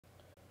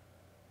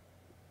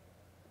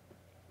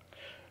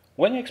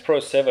WingX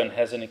Pro7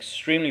 has an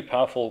extremely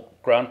powerful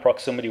ground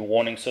proximity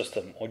warning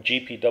system, or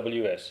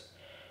GPWS.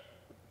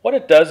 What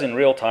it does in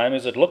real time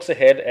is it looks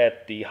ahead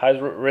at the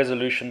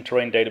high-resolution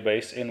terrain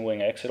database in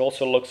WingX. It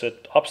also looks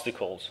at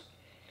obstacles.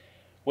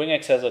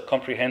 WingX has a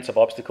comprehensive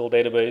obstacle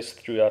database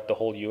throughout the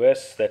whole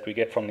US that we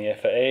get from the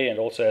FAA, and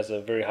also has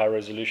a very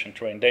high-resolution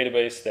terrain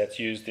database that's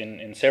used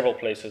in several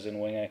places in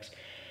WingX.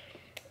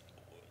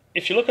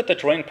 If you look at the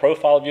terrain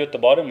profile view at the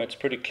bottom, it's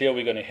pretty clear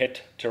we're going to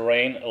hit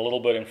terrain a little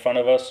bit in front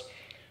of us.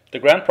 The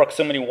ground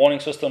proximity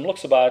warning system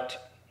looks about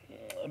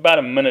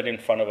a minute in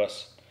front of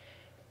us.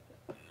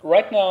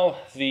 Right now,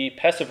 the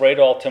passive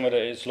radar altimeter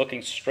is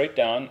looking straight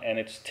down, and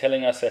it's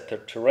telling us that the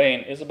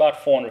terrain is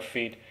about 400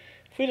 feet.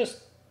 If we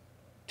just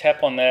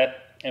tap on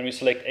that and we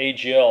select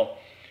AGL,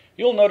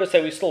 you'll notice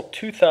that we're still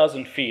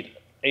 2,000 feet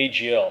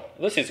AGL.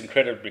 This is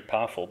incredibly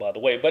powerful, by the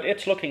way, but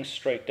it's looking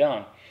straight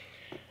down.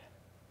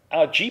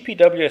 Our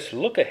GPWS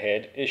look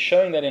ahead is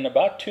showing that in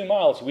about 2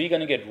 miles, we're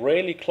going to get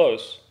really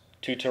close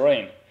to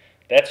terrain.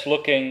 That's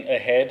looking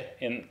ahead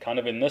in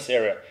this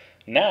area.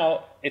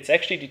 Now it's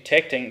actually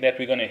detecting that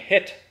we're going to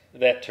hit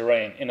that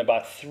terrain in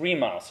about 3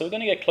 miles. So we're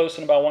going to get close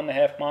in about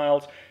 1.5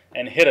 miles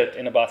and hit it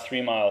in about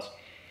 3 miles.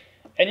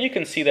 And you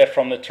can see that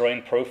from the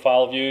terrain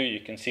profile view. You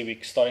can see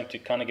we're starting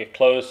to get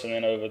close, and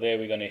then over there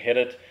we're going to hit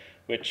it,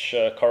 which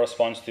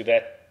corresponds to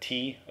that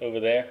T over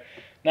there.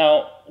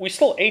 Now, we're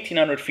still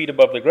 1,800 feet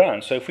above the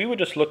ground. So if we were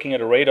just looking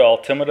at a radar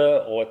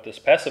altimeter or at this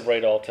passive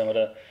radar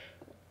altimeter,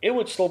 it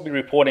would still be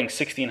reporting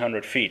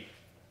 1,600 feet.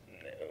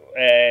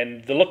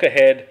 And the look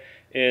ahead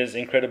is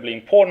incredibly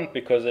important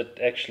because it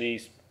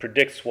actually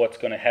predicts what's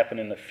going to happen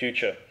in the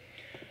future.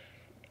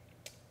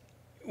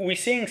 We're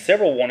seeing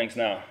several warnings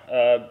now.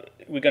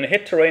 We're going to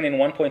hit terrain in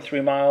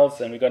 1.3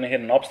 miles, and we're going to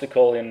hit an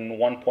obstacle in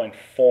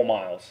 1.4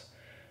 miles.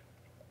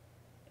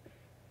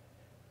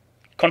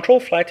 Control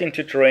flight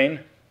into terrain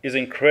is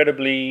an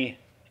incredibly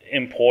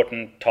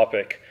important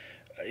topic.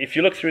 If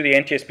you look through the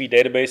NTSB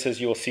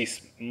databases, you'll see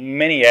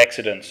many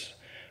accidents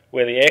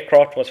where the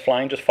aircraft was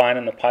flying just fine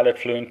and the pilot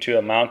flew into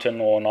a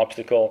mountain or an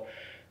obstacle.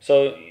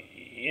 So,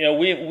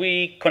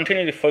 we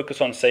continue to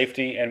focus on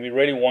safety, and we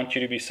really want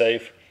you to be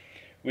safe.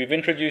 We've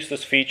introduced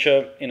this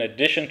feature in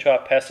addition to our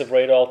passive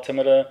radar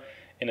altimeter,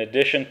 in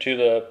addition to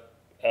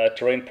the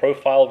terrain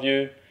profile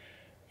view,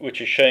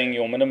 which is showing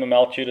your minimum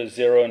altitude is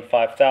 0 and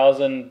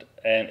 5,000,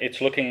 and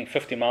it's looking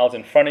 50 miles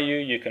in front of you.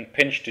 You can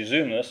pinch to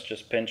zoom this,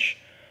 just pinch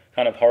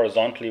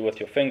horizontally with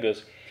your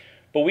fingers.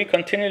 But we're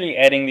continually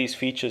adding these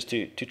features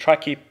to try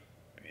to keep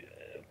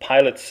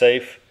pilots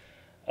safe.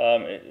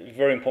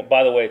 Very important.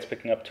 By the way, it's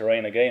picking up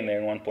terrain again there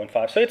in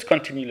 1.5, so it's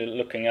continually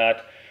looking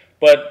at.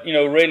 But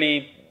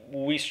really,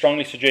 we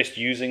strongly suggest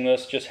using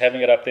this, just having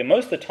it up there.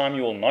 Most of the time,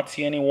 you will not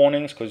see any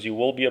warnings because you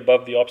will be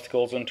above the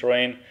obstacles and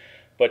terrain.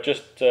 But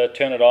just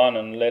turn it on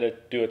and let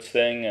it do its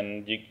thing,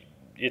 and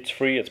it's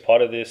free. It's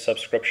part of the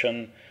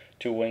subscription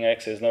to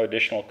WingX. There's no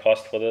additional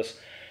cost for this.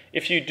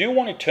 If you do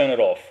want to turn it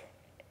off,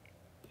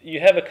 you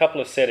have a couple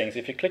of settings.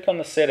 If you click on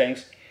the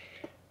settings,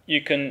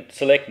 you can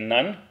select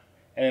none,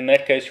 and in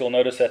that case you'll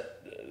notice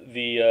that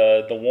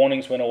the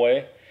warnings went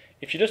away.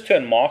 If you just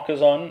turn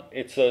markers on,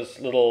 it's those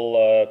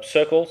little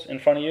circles in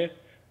front of you,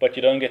 but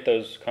you don't get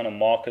those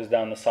markers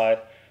down the side.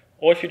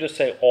 Or if you just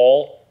say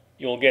all,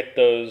 you'll get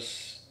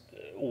those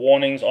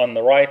warnings on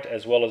the right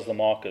as well as the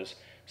markers.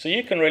 So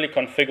you can really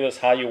configure this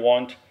how you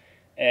want,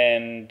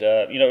 and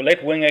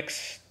let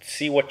WingX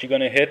see what you're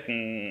going to hit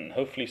and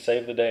hopefully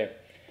save the day.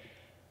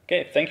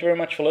 Okay, thank you very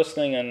much for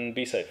listening, and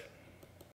be safe.